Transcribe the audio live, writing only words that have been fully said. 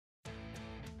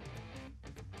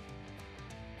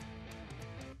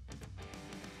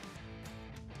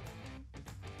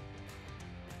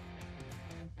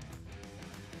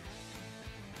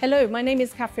Hello, my name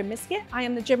is Catherine Miskett. I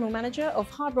am the General Manager of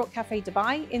Hard Rock Café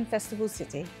Dubai in Festival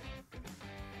City.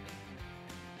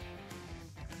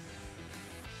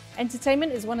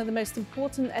 Entertainment is one of the most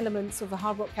important elements of the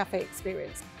Hard Rock Café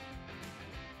experience.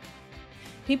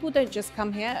 People don't just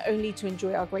come here only to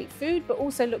enjoy our great food, but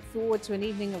also look forward to an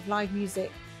evening of live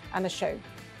music and a show.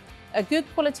 A good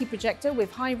quality projector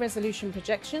with high resolution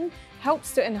projection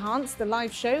helps to enhance the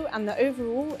live show and the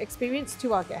overall experience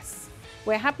to our guests.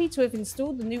 We're happy to have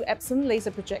installed the new Epson laser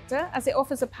projector as it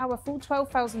offers a powerful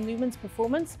 12,000 lumens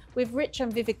performance with rich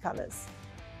and vivid colours.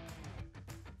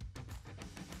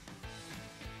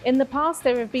 In the past,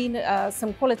 there have been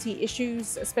some quality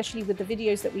issues, especially with the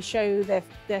videos that we show.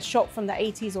 They're shot from the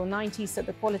 80s or 90s, so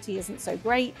the quality isn't so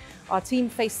great. Our team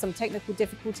faced some technical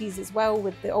difficulties as well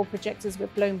with the old projectors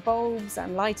with blown bulbs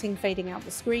and lighting fading out the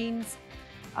screens.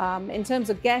 In terms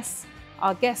of guests,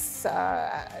 our guests,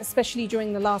 especially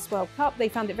during the last World Cup, they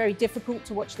found it very difficult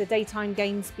to watch the daytime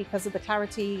games because of the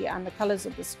clarity and the colours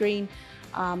of the screen.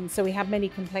 So we had many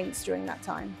complaints during that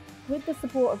time. With the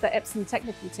support of the Epson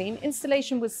technical team,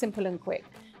 installation was simple and quick,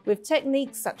 with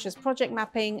techniques such as project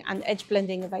mapping and edge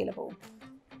blending available.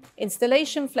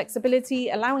 Installation flexibility,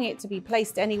 allowing it to be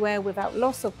placed anywhere without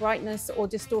loss of brightness or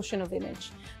distortion of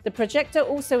image. The projector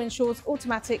also ensures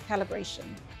automatic calibration.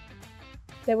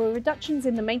 There were reductions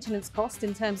in the maintenance cost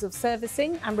in terms of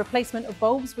servicing and replacement of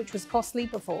bulbs, which was costly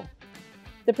before.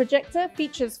 The projector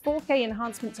features 4K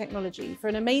enhancement technology for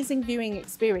an amazing viewing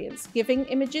experience, giving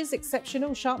images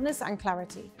exceptional sharpness and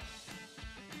clarity.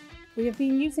 We have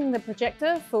been using the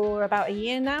projector for about a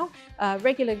year now.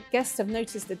 Regular guests have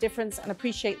noticed the difference and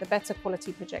appreciate the better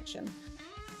quality projection.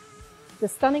 The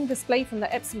stunning display from the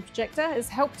Epson projector has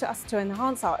helped us to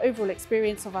enhance our overall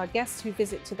experience of our guests who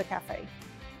visit to the cafe.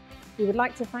 We would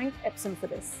like to thank Epson for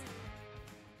this.